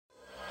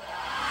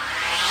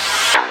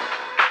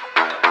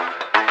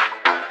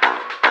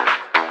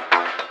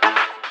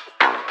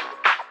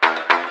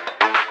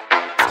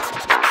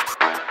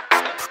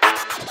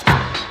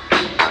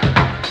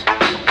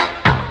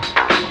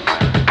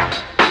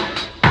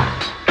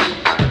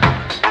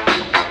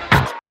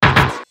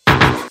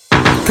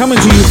Coming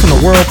to you from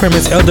the world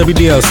famous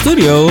LWDL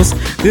studios,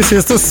 this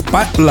is The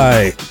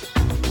Spotlight.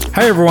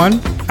 Hi everyone,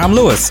 I'm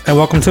Lewis, and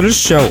welcome to the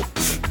show.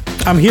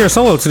 I'm here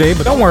solo today,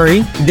 but don't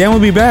worry, Dan will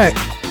be back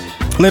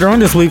later on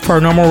this week for our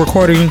normal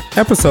recording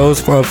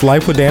episodes of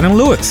Life with Dan and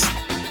Lewis.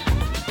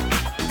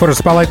 For The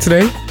Spotlight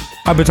today,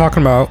 I'll be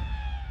talking about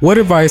what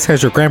advice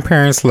has your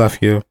grandparents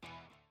left you.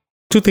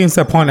 Two things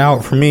that point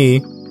out for me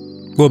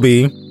will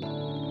be,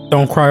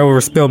 don't cry over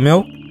spilled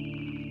milk,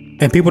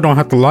 and people don't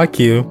have to like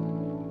you,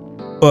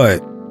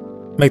 but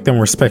make them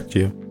respect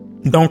you.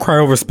 Don't cry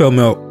over spilled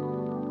milk.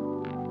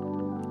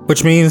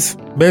 Which means,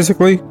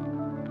 basically,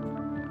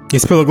 you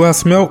spill a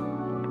glass of milk,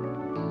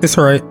 it's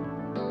alright.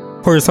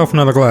 Pour yourself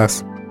another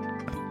glass.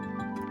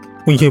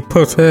 When you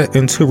put that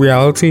into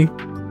reality,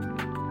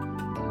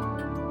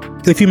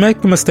 if you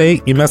make a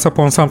mistake, you mess up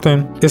on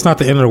something, it's not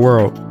the end of the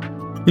world.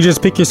 You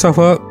just pick yourself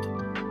up,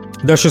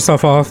 dust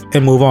yourself off,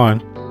 and move on.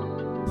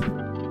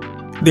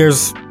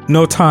 There's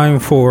no time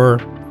for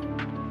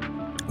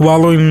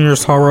wallowing in your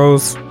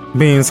sorrows,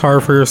 being sorry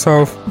for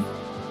yourself.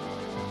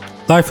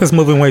 Life is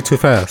moving way too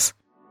fast.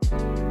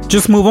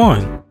 Just move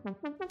on.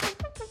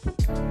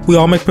 We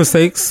all make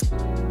mistakes.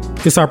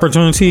 It's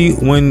opportunity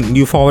when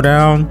you fall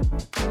down.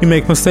 You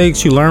make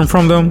mistakes, you learn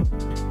from them.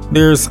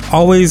 There's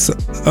always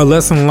a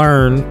lesson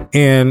learned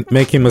in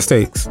making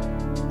mistakes.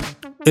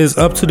 It's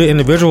up to the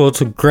individual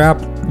to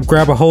grab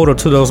a hold of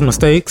those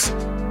mistakes,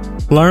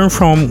 learn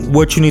from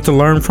what you need to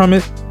learn from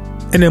it,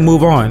 and then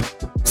move on.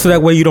 So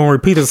that way you don't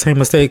repeat the same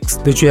mistakes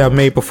that you have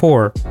made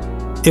before.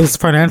 If it's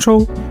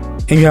financial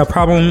and you have a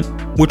problem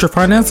with your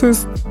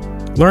finances,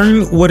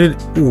 learn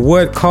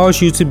what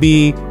caused you to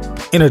be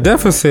in a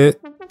deficit.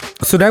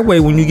 So that way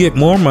when you get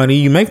more money,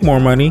 you make more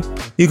money,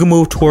 you can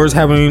move towards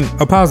having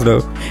a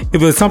positive.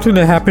 If it's something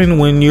that happened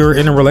when you're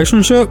in a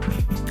relationship,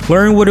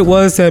 learn what it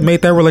was that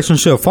made that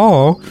relationship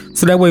fall.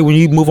 So that way when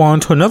you move on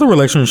to another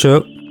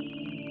relationship,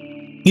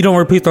 you don't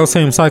repeat those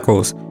same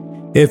cycles.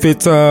 If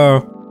it's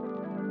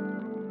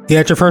you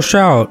had your first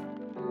child,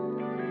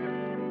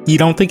 you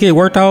don't think it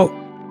worked out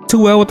too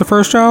well with the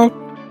first child,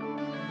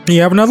 you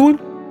have another one,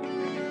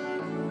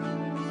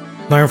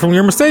 learn from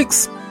your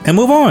mistakes and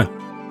move on.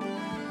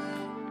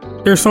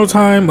 There's no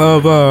time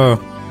of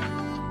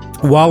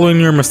wallowing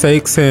in your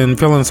mistakes and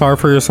feeling sorry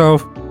for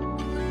yourself.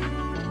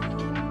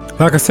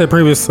 Like I said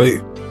previously,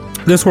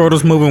 this world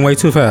is moving way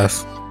too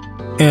fast,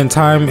 and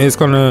time is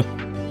gonna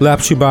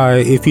lapse you by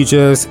if you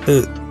just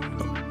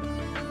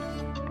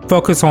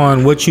focus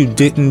on what you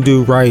didn't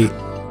do right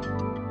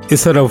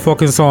instead of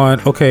focus on,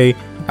 okay,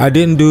 I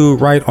didn't do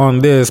right on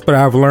this, but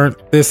I've learned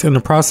this in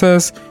the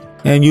process,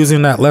 and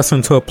using that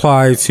lesson to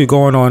apply to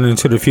going on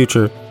into the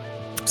future.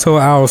 So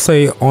I'll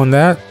say on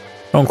that,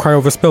 don't cry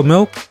over spilled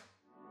milk.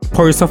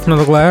 Pour yourself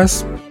another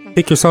glass,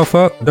 pick yourself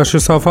up, dust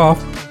yourself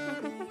off,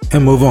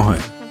 and move on.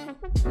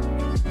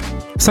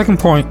 Second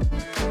point,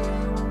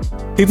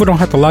 people don't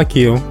have to like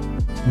you,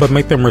 but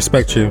make them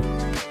respect you.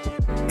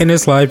 In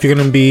this life, you're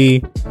going to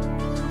be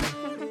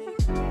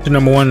the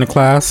number one in the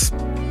class,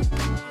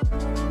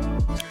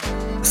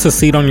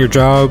 succeed on your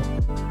job,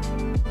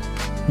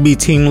 be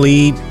team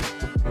lead,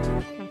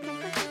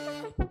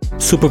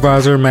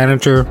 supervisor,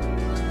 manager,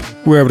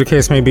 wherever the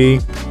case may be,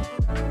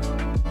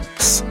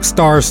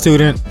 star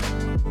student,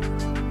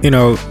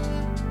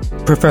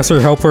 professor,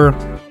 helper,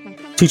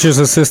 teacher's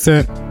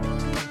assistant,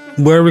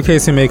 whatever the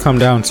case it may come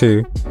down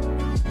to.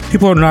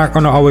 People are not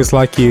going to always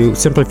like you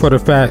simply for the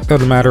fact of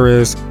the matter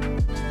is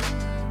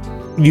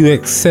you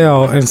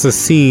excel and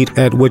succeed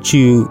at what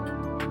you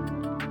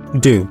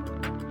do.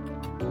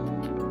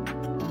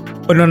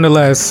 But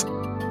nonetheless,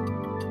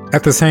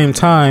 at the same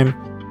time,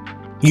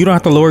 you don't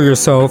have to lower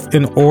yourself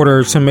in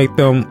order to make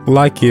them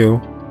like you,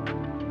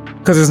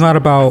 because it's not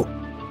about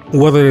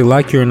whether they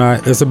like you or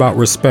not, it's about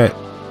respect.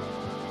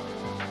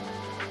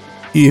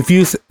 If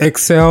you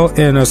excel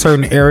in a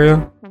certain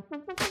area,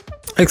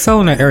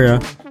 excel in that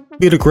area.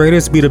 Be the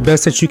greatest, be the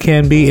best that you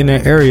can be in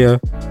that area.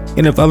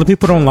 And if other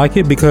people don't like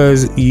it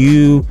because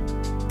you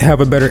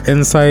have a better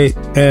insight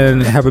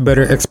and have a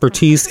better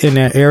expertise in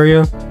that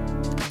area,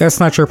 that's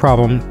not your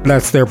problem.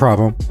 That's their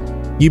problem.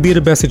 You be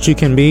the best that you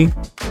can be.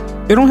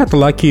 They don't have to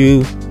like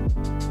you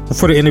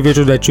for the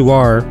individual that you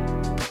are,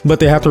 but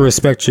they have to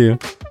respect you.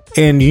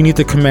 And you need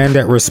to command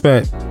that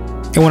respect.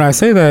 And when I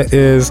say that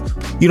is,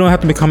 you don't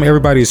have to become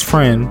everybody's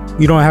friend.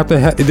 You don't have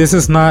to this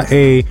is not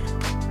a,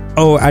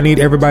 oh, I need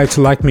everybody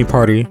to like me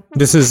party.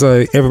 This is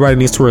a everybody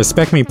needs to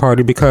respect me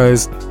party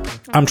because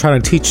I'm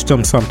trying to teach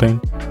them something.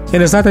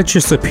 And it's not that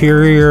you're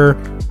superior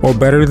or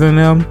better than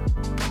them,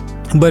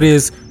 but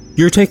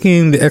you're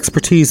taking the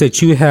expertise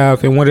that you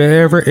have in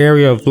whatever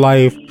area of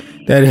life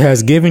that it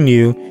has given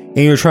you, and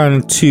you're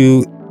trying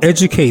to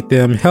educate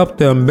them, help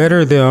them,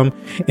 better them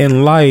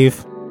in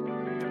life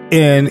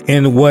and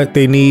in what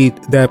they need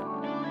that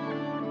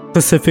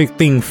specific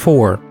thing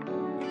for.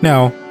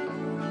 Now,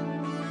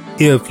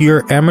 if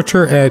you're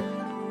amateur at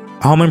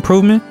home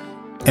improvement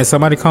and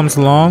somebody comes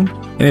along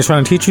and is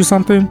trying to teach you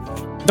something,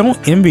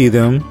 don't envy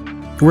them.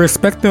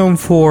 Respect them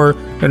for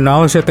the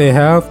knowledge that they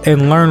have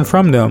and learn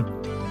from them.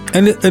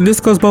 And this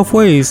goes both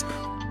ways.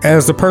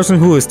 as the person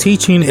who is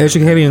teaching,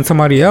 educating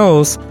somebody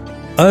else,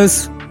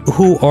 us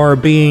who are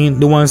being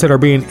the ones that are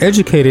being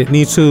educated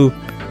need to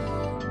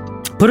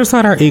put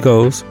aside our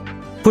egos,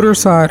 put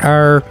aside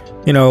our,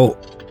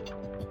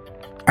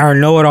 our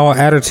know-it-all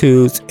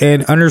attitudes,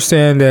 and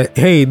understand that,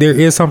 hey, there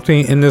is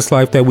something in this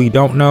life that we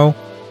don't know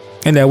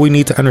and that we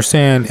need to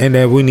understand and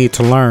that we need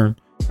to learn.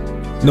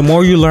 The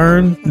more you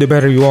learn, the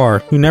better you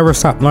are. You never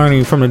stop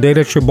learning from the day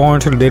that you're born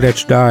to the day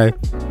that you die.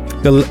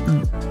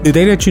 The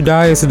day that you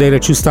die is the day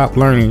that you stop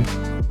learning.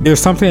 There's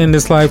something in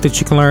this life that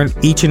you can learn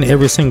each and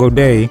every single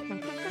day.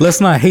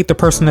 Let's not hate the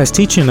person that's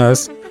teaching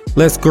us.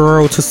 Let's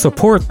grow to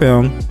support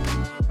them.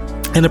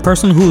 And the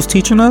person who's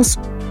teaching us,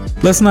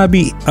 let's not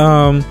be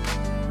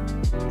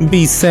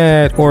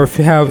sad or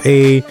have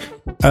a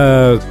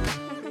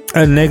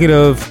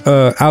negative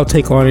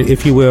outtake on it,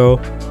 if you will,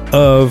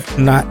 of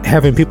not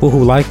having people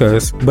who like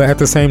us. But at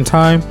the same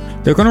time,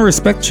 they're going to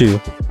respect you.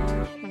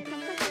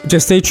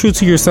 Just stay true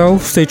to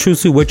yourself. Stay true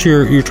to what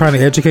you're trying to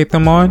educate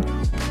them on.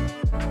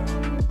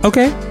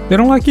 Okay, they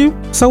don't like you,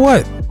 so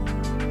what?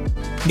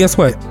 Guess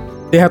what?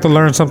 They have to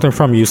learn something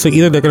from you. So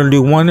either they're going to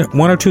do one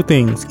or two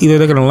things. Either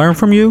they're going to learn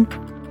from you,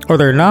 or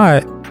they're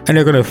not, and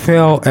they're going to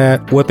fail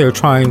at what they're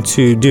trying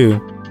to do.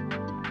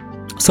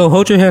 So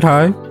hold your head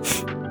high.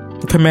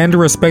 Command the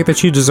respect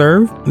that you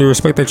deserve, the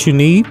respect that you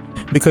need,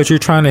 because you're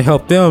trying to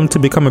help them to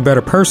become a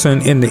better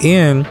person in the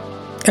end.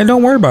 And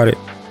don't worry about it.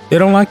 They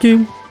don't like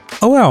you?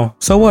 Oh well,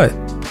 so what?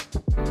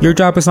 Your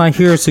job is not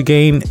here to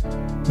gain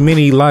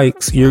many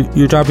likes. Your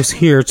job is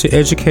here to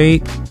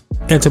educate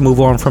and to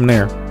move on from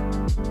there.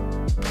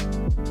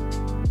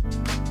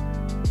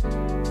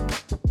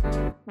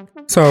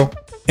 So,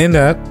 in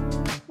that,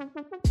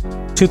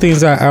 two things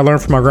that I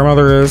learned from my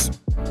grandmother is,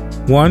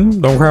 one,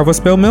 don't cry over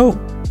spilled milk.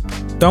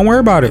 Don't worry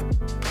about it.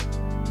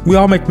 We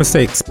all make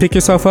mistakes. Pick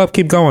yourself up,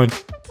 keep going.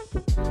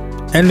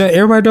 And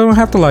everybody don't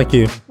have to like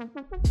you.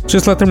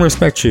 Just let them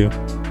respect you.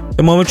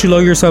 The moment you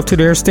lower yourself to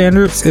their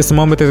standards, it's the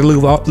moment that they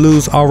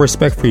lose all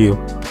respect for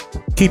you.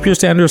 Keep your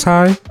standards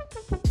high.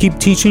 Keep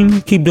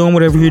teaching. Keep doing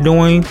whatever you're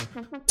doing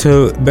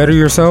to better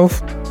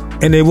yourself,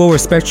 and they will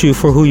respect you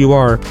for who you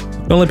are.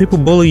 Don't let people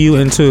bully you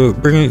into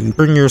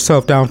bringing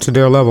yourself down to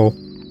their level.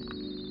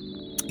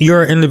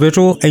 You're an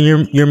individual, and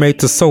you're made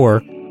to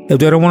soar. If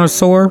they don't want to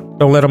soar,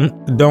 don't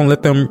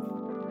let them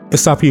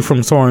stop you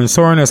from soaring.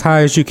 Soaring as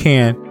high as you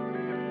can.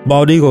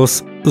 Bald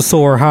eagles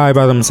soar high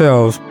by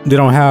themselves. They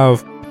don't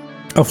have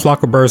a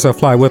flock of birds that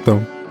fly with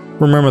them.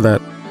 Remember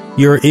that.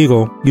 You're an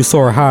eagle. You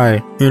soar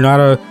high. You're not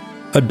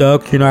a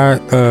duck. You're not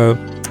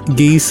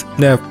geese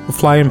that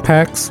fly in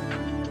packs.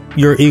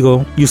 You're an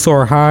eagle. You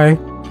soar high.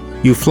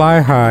 You fly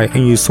high,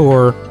 and you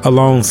soar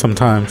alone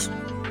sometimes.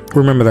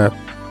 Remember that.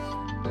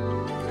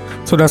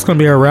 So that's going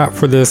to be a wrap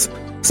for this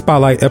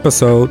spotlight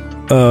episode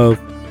of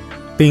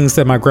things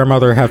that my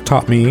grandmother have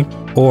taught me,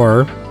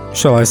 or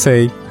shall I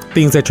say,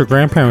 things that your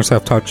grandparents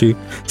have taught you.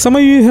 Some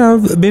of you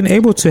have been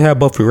able to have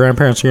both your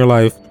grandparents in your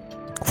life.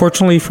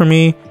 Fortunately for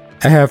me,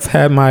 I have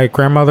had my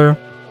grandmother,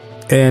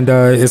 and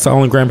it's the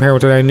only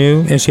grandparent that I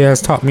knew, and she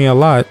has taught me a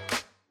lot.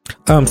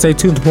 Stay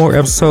tuned to more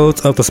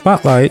episodes of The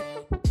Spotlight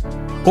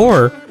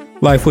or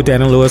Life with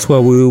Dan and Lewis,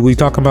 where we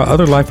talk about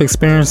other life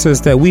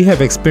experiences that we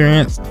have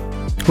experienced,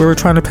 where we're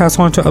trying to pass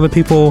on to other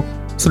people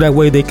so that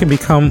way they can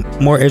become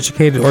more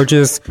educated or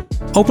just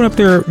open up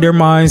their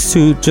minds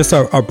to just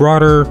a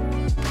broader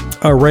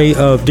array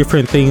of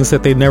different things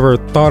that they never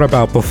thought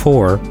about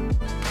before.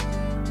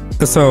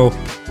 So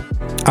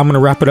I'm going to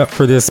wrap it up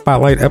for this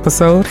spotlight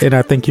episode, and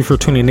I thank you for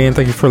tuning in.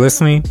 Thank you for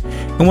listening.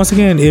 And once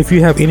again, if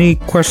you have any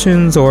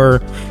questions,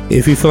 or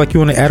if you feel like you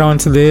want to add on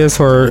to this,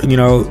 or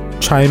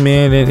chime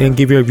in and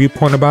give your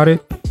viewpoint about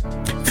it,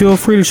 feel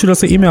free to shoot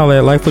us an email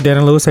at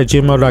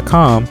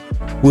lifewithdanandlewis@gmail.com.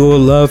 We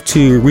would love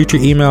to read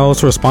your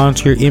emails, respond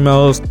to your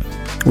emails,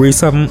 read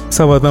some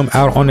of them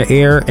out on the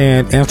air,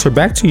 and answer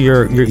back to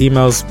your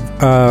emails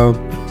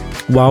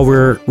while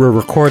we're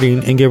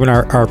recording and giving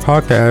our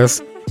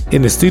podcast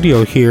in the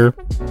studio here.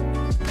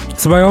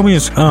 So by all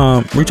means,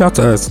 reach out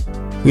to us.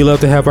 We love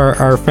to have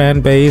our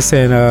fan base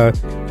and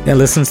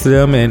listen to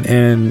them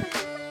and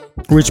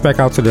reach back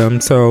out to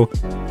them. So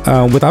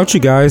without you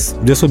guys,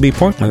 this would be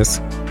pointless.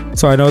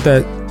 So I know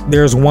that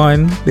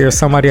there's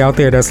somebody out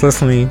there that's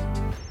listening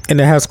and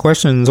that has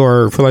questions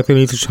or feel like they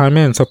need to chime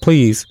in. So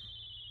please,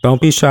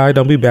 don't be shy.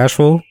 Don't be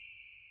bashful.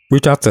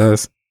 Reach out to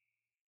us.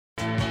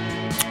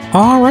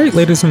 All right,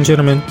 ladies and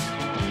gentlemen,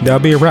 that'll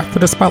be a wrap for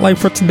the spotlight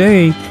for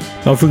today.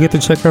 Don't forget to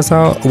check us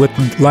out with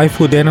Life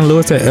with Dan and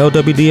Lewis at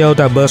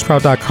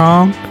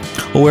lwdl.buzzsprout.com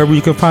or wherever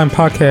you can find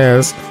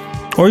podcasts.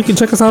 Or you can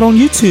check us out on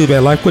YouTube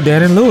at Life with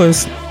Dan and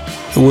Lewis.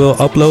 We'll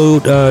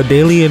upload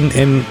daily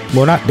and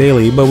well, not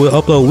daily, but we'll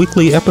upload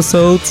weekly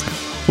episodes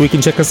where you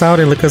can check us out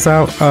and look us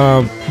out.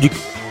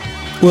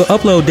 We'll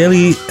upload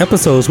daily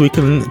episodes where you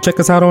can check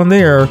us out on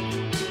there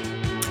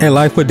at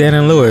Life with Dan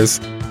and Lewis.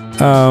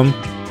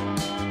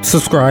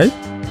 Subscribe,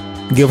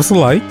 give us a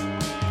like,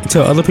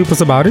 tell other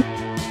people about it.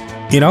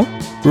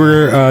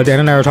 We're Dan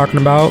and I are talking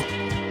about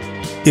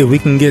if we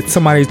can get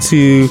somebody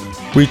to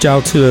reach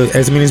out to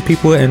as many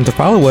people and to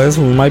follow us.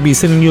 We might be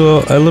sending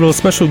you a little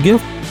special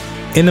gift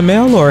in the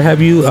mail, or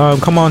have you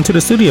come on to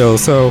the studio.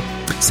 So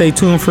stay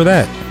tuned for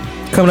that.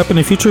 Coming up in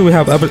the future, we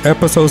have other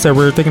episodes that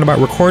we're thinking about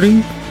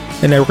recording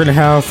and that we're going to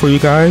have for you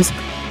guys.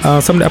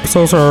 Some of the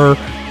episodes are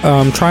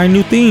trying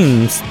new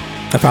themes,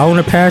 following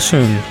a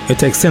passion, it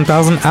takes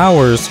 10,000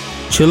 hours,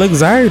 chill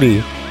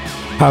anxiety,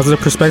 positive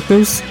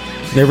perspectives,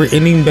 never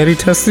ending beta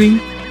testing,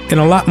 and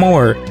a lot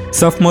more.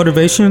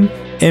 Self-motivation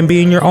and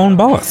being your own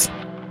boss.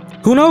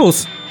 Who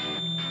knows?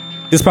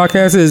 This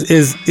podcast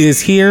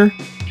is here,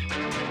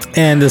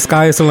 and the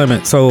sky is the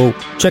limit. So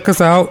check us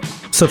out,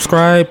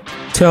 subscribe,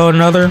 tell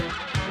another,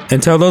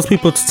 and tell those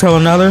people to tell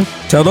another,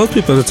 tell those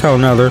people to tell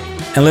another,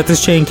 and let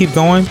this chain keep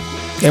going.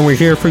 And we're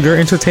here for your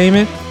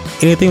entertainment.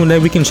 Anything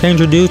that we can change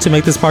or do to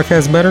make this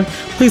podcast better,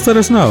 please let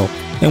us know.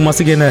 And once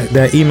again,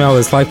 that email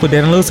is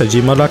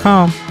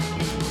lifewithdanandluce@gmail.com.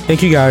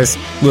 Thank you guys.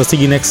 We'll see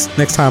you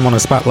next time on the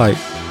Spotlight.